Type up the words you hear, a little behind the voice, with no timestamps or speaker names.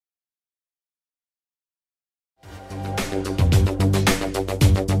Hi,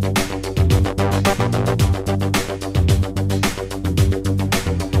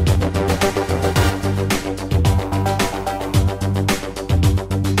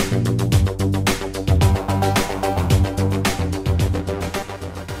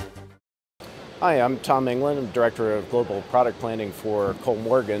 I'm Tom England. I'm Director of Global Product Planning for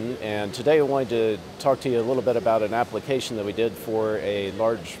Kollmorgen, and today I wanted to talk to you a little bit about an application that we did for a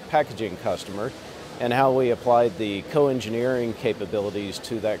large packaging customer and how we applied the co-engineering capabilities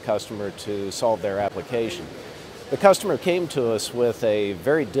to that customer to solve their application. The customer came to us with a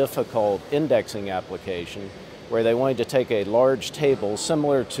very difficult indexing application where they wanted to take a large table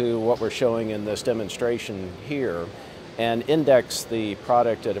similar to what we're showing in this demonstration here and index the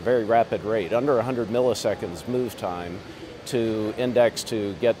product at a very rapid rate, under 100 milliseconds move time, to index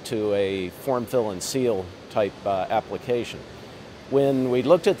to get to a form, fill, and seal type application. When we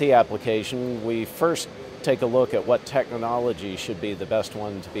looked at the application, we first take a look at what technology should be the best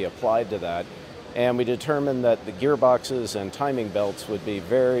one to be applied to that, and we determined that the gearboxes and timing belts would be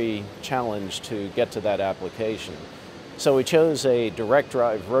very challenged to get to that application. So we chose a direct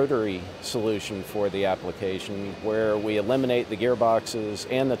drive rotary solution for the application where we eliminate the gearboxes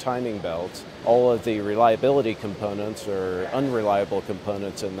and the timing belts, all of the reliability components or unreliable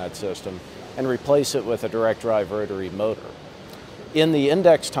components in that system, and replace it with a direct drive rotary motor. In the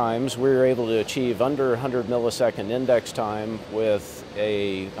index times, we were able to achieve under 100 millisecond index time with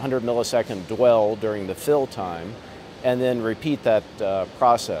a 100 millisecond dwell during the fill time, and then repeat that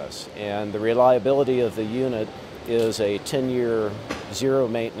process. And the reliability of the unit is a 10-year zero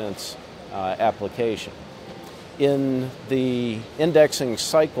maintenance application. In the indexing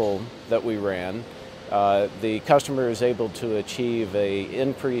cycle that we ran, the customer is able to achieve an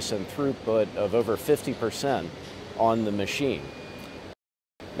increase in throughput of over 50% on the machine.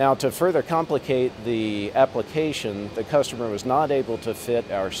 Now, to further complicate the application, the customer was not able to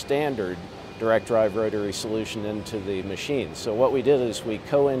fit our standard direct drive rotary solution into the machine. So what we did is we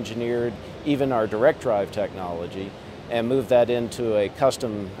co-engineered even our direct drive technology and moved that into a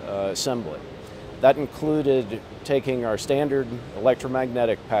custom assembly. That included taking our standard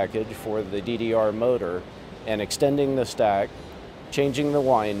electromagnetic package for the DDR motor and extending the stack, changing the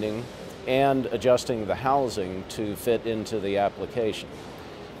winding, and adjusting the housing to fit into the application.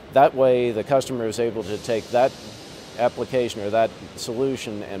 That way the customer is able to take that application or that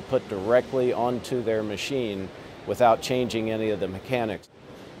solution and put directly onto their machine without changing any of the mechanics.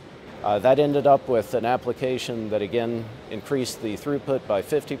 That ended up with an application that again increased the throughput by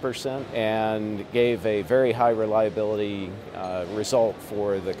 50% and gave a very high reliability result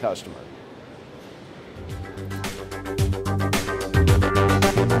for the customer.